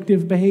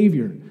corrective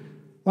behavior.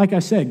 Like I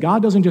said,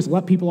 God doesn't just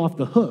let people off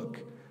the hook.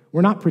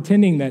 We're not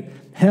pretending that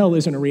hell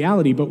isn't a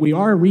reality, but we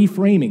are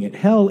reframing it.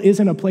 Hell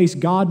isn't a place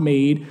God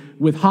made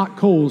with hot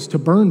coals to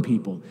burn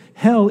people.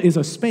 Hell is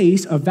a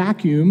space, a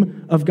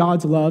vacuum of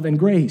God's love and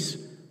grace.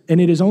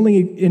 And it is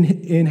only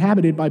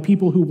inhabited by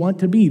people who want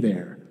to be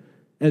there.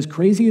 As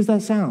crazy as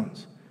that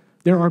sounds,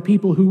 there are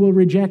people who will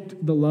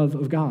reject the love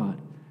of God.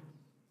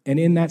 And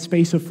in that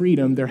space of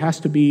freedom, there has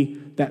to be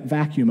that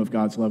vacuum of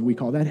God's love. We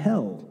call that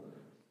hell.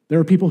 There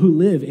are people who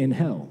live in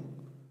hell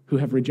who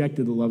have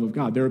rejected the love of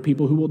God. There are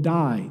people who will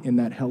die in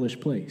that hellish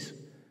place.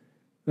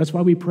 That's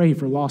why we pray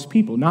for lost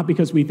people, not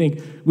because we think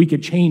we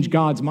could change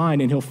God's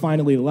mind and he'll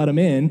finally let them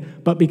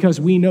in, but because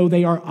we know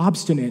they are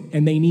obstinate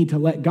and they need to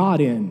let God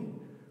in.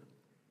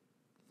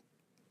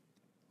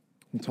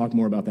 We'll talk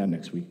more about that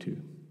next week too.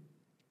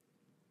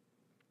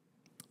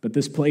 But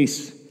this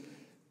place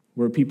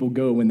where people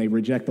go when they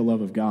reject the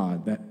love of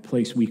God, that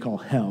place we call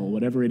hell,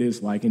 whatever it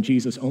is like, and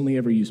Jesus only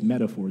ever used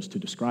metaphors to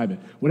describe it.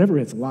 Whatever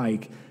it's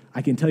like,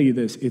 I can tell you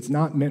this, it's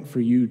not meant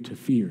for you to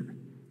fear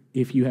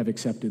if you have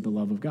accepted the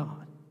love of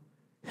God.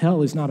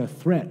 Hell is not a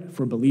threat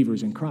for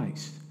believers in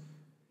Christ.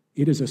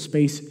 It is a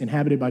space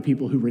inhabited by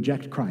people who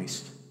reject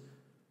Christ.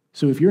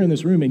 So if you're in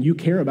this room and you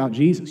care about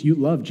Jesus, you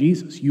love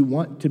Jesus, you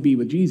want to be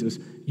with Jesus,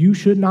 you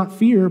should not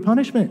fear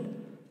punishment.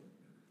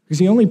 Because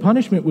the only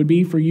punishment would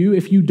be for you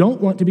if you don't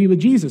want to be with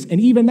Jesus.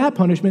 And even that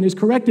punishment is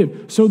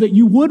corrective so that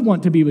you would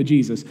want to be with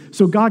Jesus.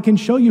 So God can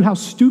show you how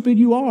stupid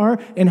you are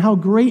and how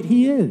great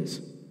he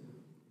is.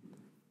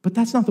 But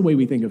that's not the way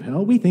we think of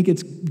hell. We think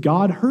it's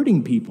God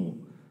hurting people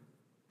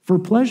for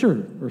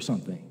pleasure or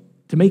something,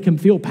 to make him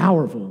feel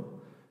powerful.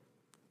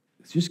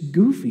 It's just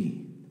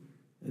goofy.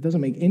 It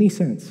doesn't make any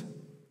sense.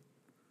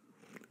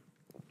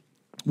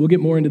 We'll get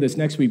more into this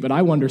next week, but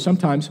I wonder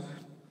sometimes,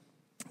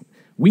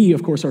 we,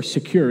 of course, are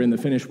secure in the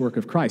finished work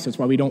of Christ. That's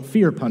why we don't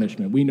fear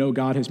punishment. We know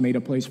God has made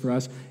a place for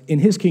us in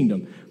his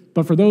kingdom.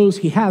 But for those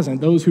he hasn't,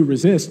 those who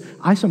resist,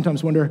 I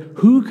sometimes wonder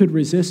who could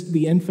resist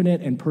the infinite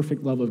and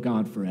perfect love of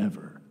God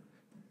forever?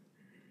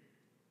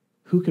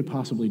 Who could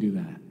possibly do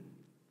that?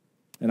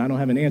 And I don't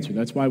have an answer.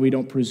 That's why we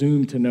don't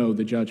presume to know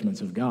the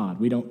judgments of God.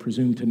 We don't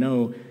presume to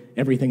know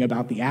everything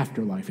about the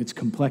afterlife, its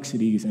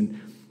complexities, and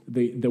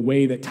the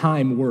way that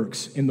time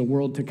works in the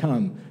world to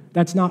come.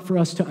 That's not for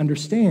us to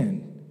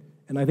understand.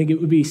 And I think it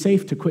would be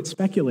safe to quit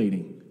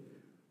speculating.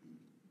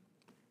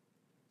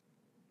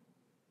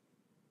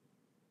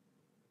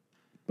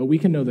 But we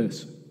can know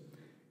this.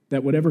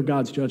 that whatever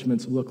God's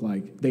judgments look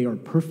like, they are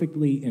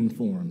perfectly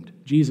informed.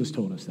 Jesus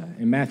told us that.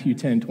 In Matthew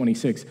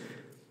 10:26,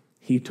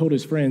 he told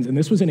his friends, and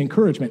this was an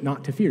encouragement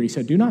not to fear. He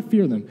said, do not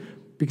fear them,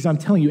 because I'm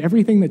telling you,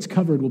 everything that's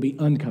covered will be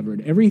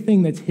uncovered.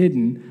 Everything that's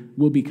hidden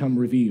will become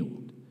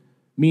revealed.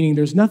 Meaning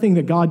there's nothing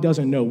that God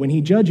doesn't know. When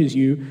he judges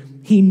you,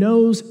 he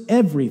knows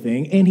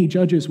everything, and he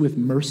judges with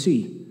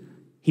mercy.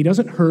 He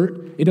doesn't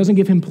hurt. It doesn't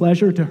give him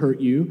pleasure to hurt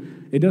you.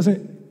 It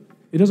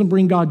doesn't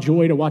bring God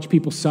joy to watch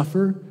people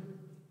suffer.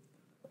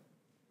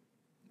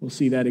 We'll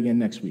see that again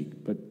next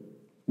week, but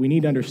we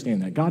need to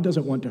understand that. God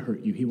doesn't want to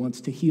hurt you. He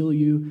wants to heal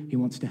you. He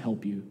wants to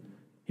help you.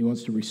 He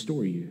wants to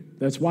restore you.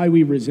 That's why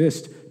we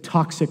resist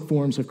toxic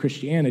forms of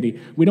Christianity.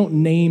 We don't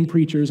name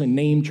preachers and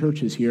name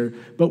churches here,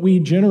 but we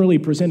generally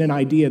present an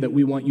idea that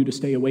we want you to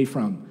stay away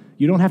from.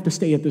 You don't have to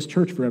stay at this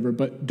church forever,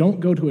 but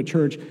don't go to a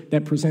church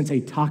that presents a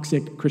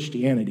toxic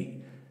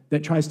Christianity,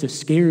 that tries to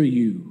scare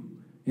you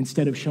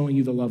instead of showing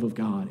you the love of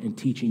God and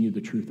teaching you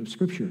the truth of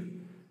Scripture.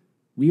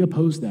 We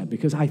oppose that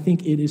because I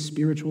think it is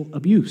spiritual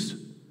abuse.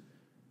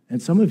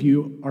 And some of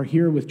you are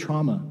here with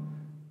trauma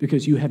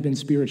because you have been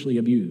spiritually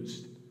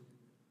abused.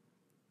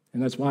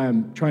 And that's why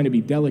I'm trying to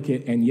be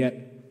delicate and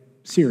yet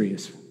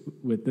serious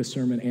with this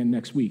sermon and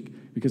next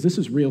week, because this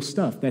is real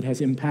stuff that has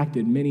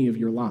impacted many of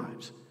your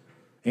lives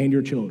and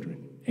your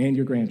children and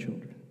your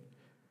grandchildren,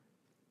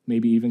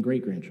 maybe even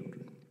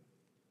great-grandchildren.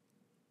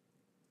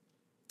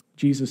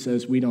 Jesus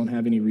says we don't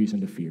have any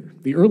reason to fear.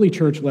 The early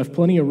church left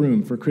plenty of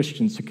room for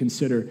Christians to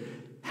consider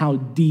how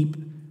deep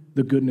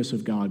the goodness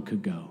of God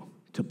could go,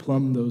 to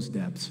plumb those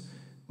depths,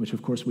 which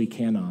of course we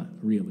cannot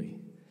really.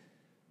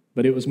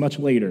 But it was much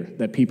later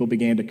that people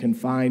began to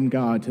confine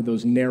God to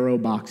those narrow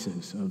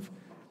boxes of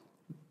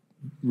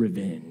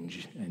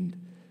revenge and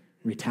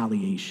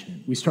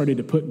retaliation. We started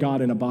to put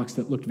God in a box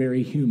that looked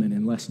very human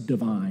and less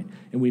divine,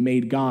 and we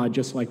made God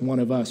just like one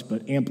of us,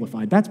 but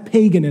amplified. That's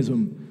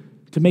paganism,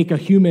 to make a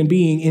human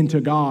being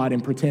into God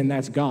and pretend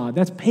that's God.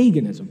 That's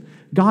paganism.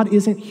 God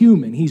isn't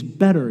human. He's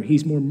better.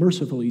 He's more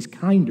merciful. He's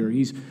kinder.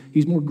 He's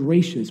more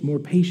gracious, more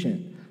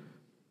patient.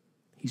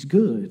 He's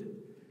good.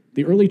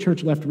 The early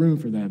church left room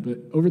for that, but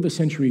over the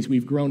centuries,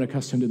 we've grown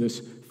accustomed to this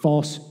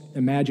false,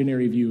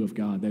 imaginary view of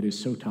God that is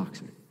so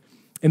toxic.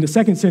 In the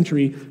 2nd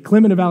century,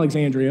 Clement of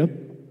Alexandria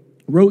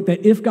wrote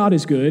that if God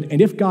is good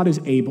and if God is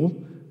able,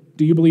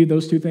 do you believe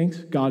those two things?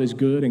 God is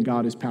good and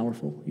God is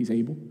powerful. He's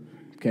able.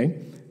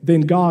 Okay?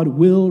 Then God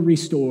will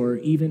restore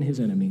even his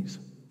enemies.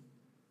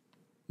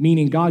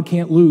 Meaning God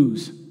can't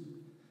lose.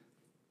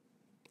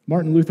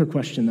 Martin Luther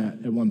questioned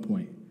that at one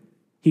point.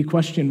 He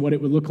questioned what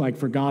it would look like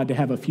for God to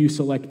have a few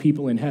select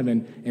people in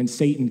heaven and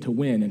Satan to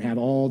win and have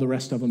all the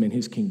rest of them in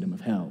his kingdom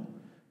of hell.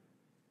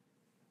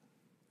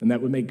 And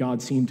that would make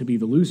God seem to be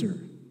the loser,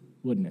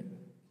 wouldn't it?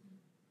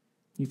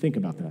 You think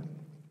about that.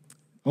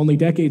 Only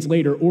decades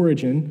later,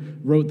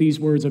 Origen wrote these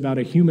words about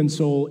a human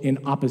soul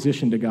in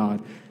opposition to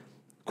God.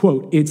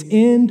 Quote, its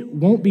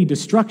end won't be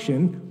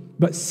destruction,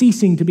 but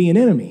ceasing to be an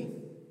enemy,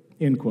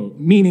 end quote.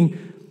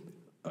 Meaning,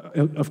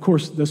 of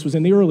course, this was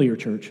in the earlier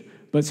church,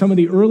 but some of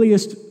the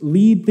earliest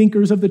lead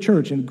thinkers of the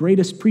church and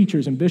greatest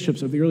preachers and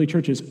bishops of the early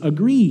churches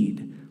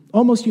agreed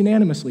almost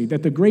unanimously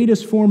that the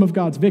greatest form of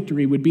God's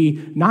victory would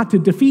be not to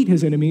defeat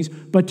his enemies,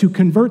 but to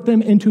convert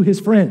them into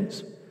his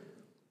friends.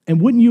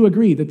 And wouldn't you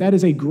agree that that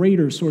is a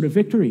greater sort of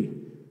victory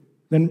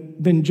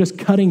than just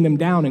cutting them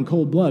down in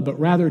cold blood, but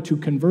rather to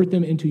convert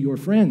them into your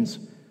friends,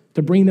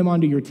 to bring them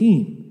onto your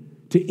team,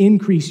 to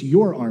increase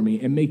your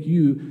army and make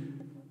you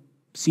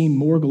seem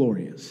more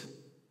glorious?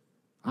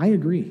 I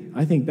agree.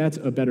 I think that's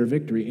a better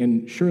victory,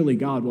 and surely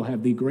God will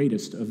have the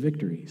greatest of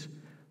victories.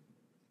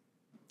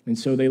 And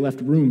so they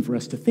left room for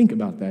us to think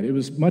about that. It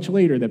was much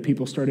later that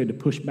people started to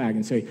push back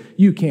and say,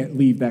 you can't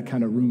leave that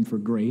kind of room for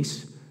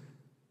grace.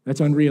 That's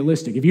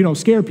unrealistic. If you don't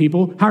scare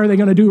people, how are they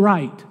going to do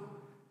right?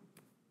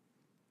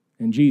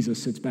 And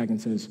Jesus sits back and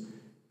says,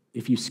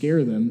 if you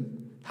scare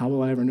them, how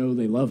will I ever know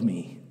they love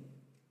me?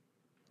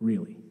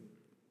 Really.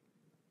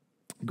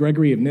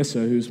 Gregory of Nyssa,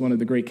 who's one of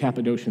the great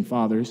Cappadocian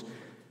fathers,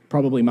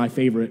 probably my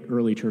favorite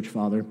early church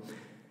father,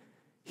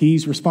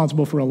 he's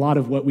responsible for a lot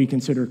of what we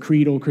consider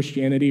creedal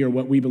Christianity, or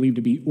what we believe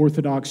to be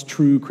orthodox,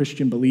 true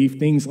Christian belief,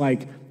 things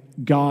like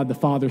God, the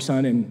Father,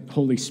 Son, and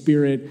Holy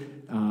Spirit,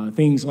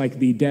 things like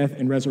the death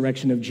and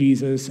resurrection of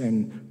Jesus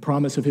and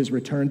promise of his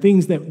return,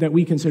 things that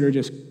we consider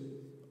just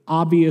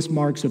obvious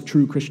marks of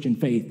true Christian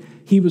faith.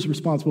 He was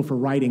responsible for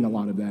writing a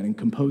lot of that and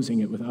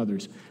composing it with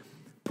others.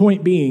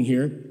 Point being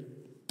here,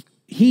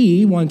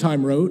 he one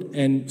time wrote,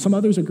 and some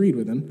others agreed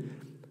with him,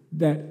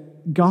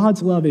 that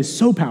God's love is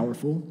so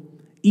powerful,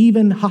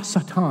 even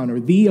Hasatan, or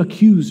the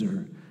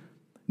accuser,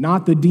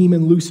 not the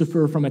demon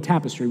Lucifer from a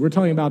tapestry. We're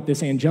talking about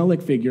this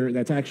angelic figure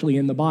that's actually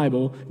in the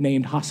Bible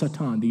named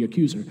Hasatan, the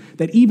accuser,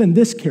 that even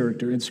this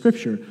character in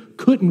Scripture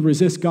couldn't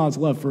resist God's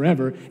love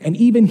forever, and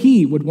even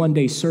he would one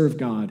day serve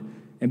God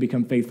and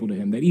become faithful to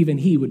him, that even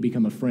he would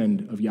become a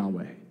friend of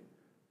Yahweh.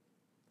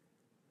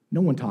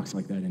 No one talks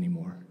like that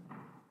anymore.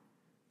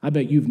 I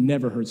bet you've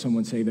never heard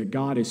someone say that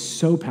God is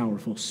so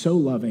powerful, so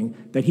loving,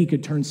 that he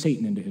could turn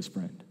Satan into his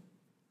friend.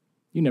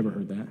 You never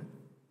heard that.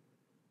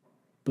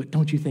 But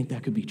don't you think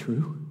that could be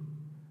true?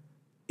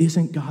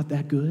 Isn't God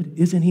that good?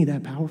 Isn't he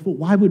that powerful?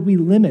 Why would we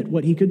limit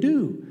what he could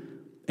do?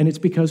 And it's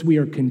because we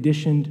are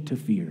conditioned to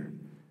fear.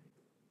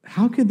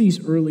 How could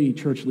these early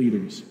church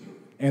leaders,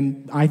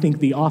 and I think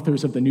the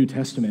authors of the New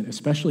Testament,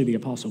 especially the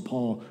Apostle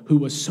Paul, who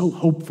was so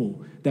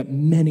hopeful that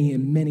many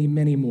and many,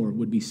 many more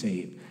would be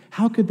saved,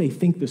 how could they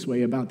think this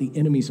way about the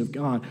enemies of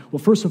God? Well,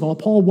 first of all,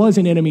 Paul was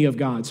an enemy of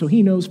God, so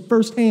he knows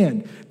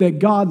firsthand that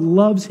God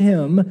loves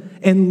him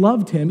and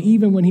loved him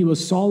even when he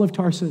was Saul of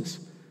Tarsus.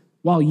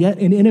 While yet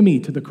an enemy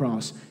to the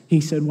cross,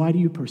 he said, "Why do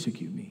you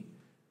persecute me?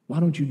 Why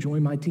don't you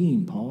join my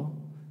team, Paul?"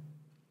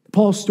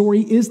 Paul's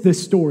story is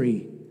this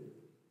story.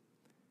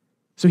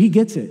 So he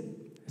gets it.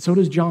 So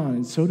does John,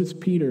 and so does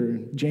Peter,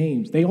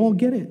 James. They all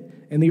get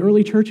it. And the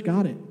early church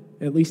got it.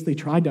 At least they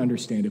tried to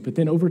understand it. But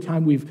then over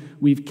time,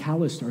 we've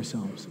calloused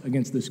ourselves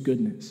against this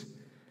goodness.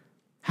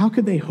 How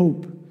could they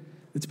hope?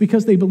 It's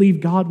because they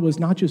believed God was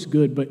not just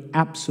good, but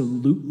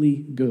absolutely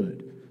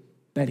good.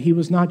 That he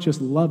was not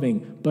just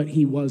loving, but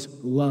he was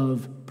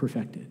love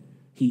perfected.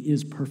 He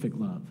is perfect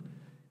love.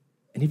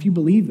 And if you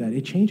believe that,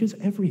 it changes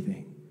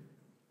everything.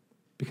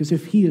 Because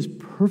if he is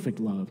perfect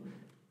love,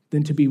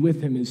 then to be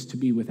with him is to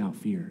be without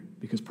fear.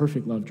 Because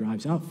perfect love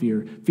drives out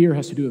fear. Fear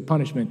has to do with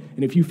punishment.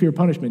 And if you fear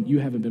punishment, you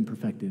haven't been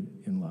perfected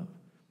in love.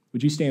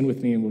 Would you stand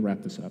with me and we'll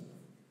wrap this up?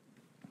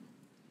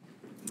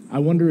 I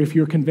wonder if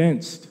you're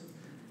convinced.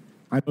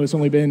 I know it's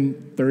only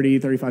been 30,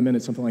 35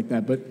 minutes, something like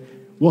that, but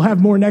we'll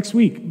have more next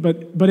week.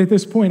 But at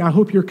this point, I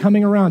hope you're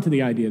coming around to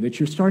the idea that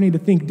you're starting to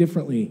think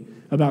differently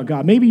about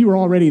God. Maybe you were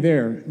already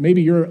there.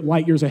 Maybe you're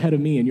light years ahead of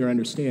me in your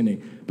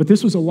understanding. But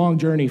this was a long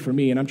journey for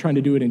me, and I'm trying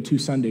to do it in 2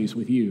 Sundays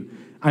with you.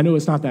 I know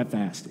it's not that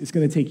fast. It's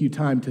going to take you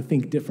time to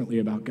think differently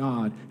about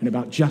God and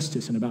about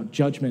justice and about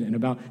judgment and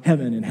about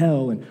heaven and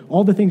hell and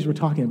all the things we're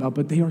talking about,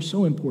 but they are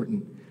so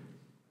important.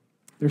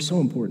 They're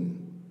so important.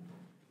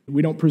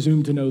 We don't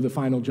presume to know the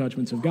final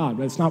judgments of God.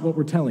 That's not what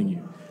we're telling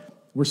you.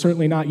 We're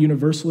certainly not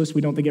universalists.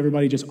 We don't think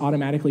everybody just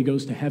automatically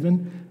goes to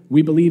heaven.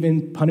 We believe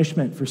in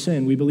punishment for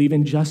sin. We believe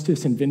in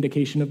justice and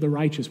vindication of the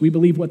righteous. We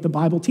believe what the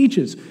Bible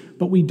teaches,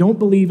 but we don't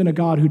believe in a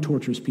God who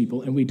tortures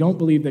people, and we don't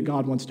believe that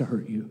God wants to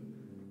hurt you.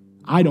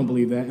 I don't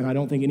believe that, and I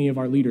don't think any of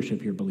our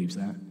leadership here believes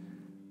that.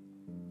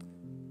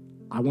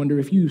 I wonder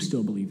if you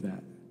still believe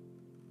that.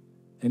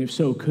 And if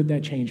so, could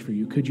that change for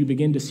you? Could you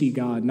begin to see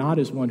God not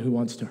as one who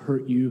wants to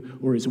hurt you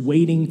or is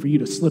waiting for you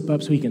to slip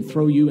up so he can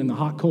throw you in the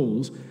hot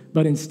coals,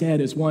 but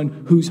instead as one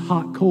whose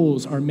hot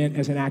coals are meant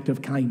as an act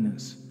of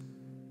kindness,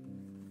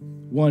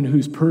 one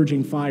whose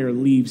purging fire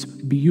leaves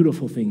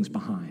beautiful things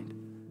behind,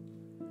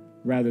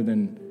 rather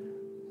than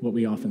what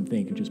we often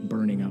think of just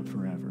burning up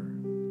forever.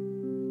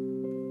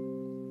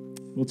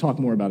 We'll talk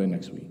more about it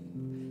next week.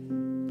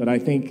 But I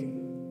think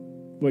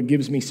what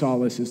gives me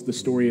solace is the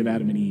story of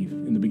Adam and Eve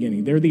in the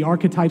beginning. They're the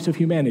archetypes of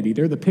humanity.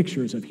 They're the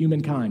pictures of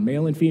humankind.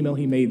 Male and female,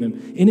 he made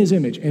them in his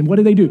image. And what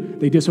did they do?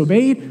 They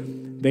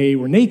disobeyed. They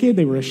were naked.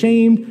 They were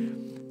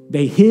ashamed.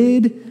 They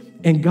hid.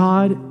 And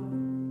God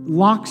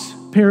locks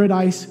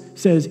paradise,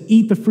 says,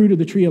 eat the fruit of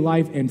the tree of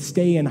life and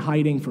stay in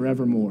hiding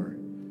forevermore.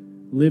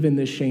 Live in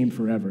this shame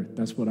forever.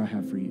 That's what I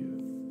have for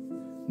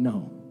you.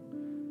 No.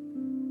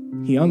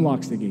 He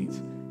unlocks the gates.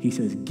 He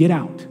says, get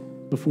out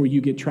before you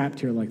get trapped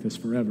here like this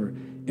forever.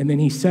 And then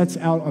he sets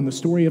out on the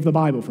story of the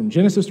Bible, from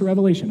Genesis to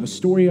Revelation, a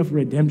story of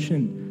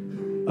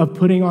redemption, of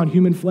putting on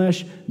human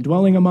flesh,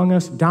 dwelling among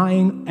us,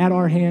 dying at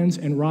our hands,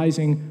 and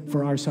rising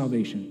for our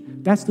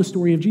salvation. That's the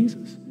story of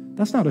Jesus.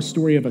 That's not a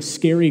story of a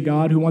scary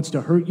God who wants to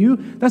hurt you.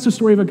 That's a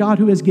story of a God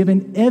who has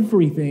given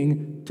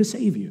everything to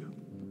save you.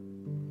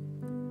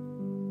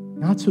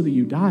 Not so that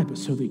you die, but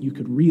so that you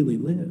could really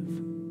live.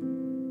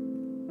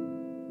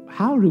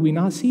 How do we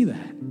not see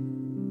that?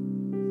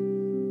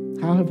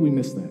 How have we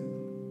missed that?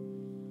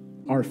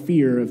 Our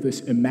fear of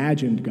this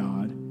imagined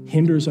God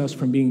hinders us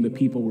from being the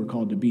people we're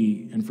called to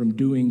be and from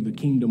doing the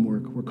kingdom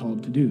work we're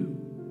called to do.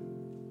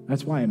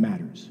 That's why it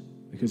matters.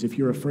 Because if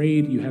you're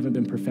afraid, you haven't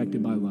been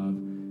perfected by love,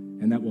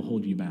 and that will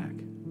hold you back.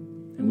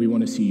 And we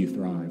want to see you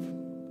thrive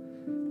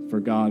for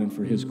God and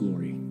for his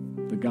glory,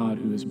 the God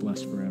who is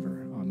blessed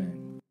forever.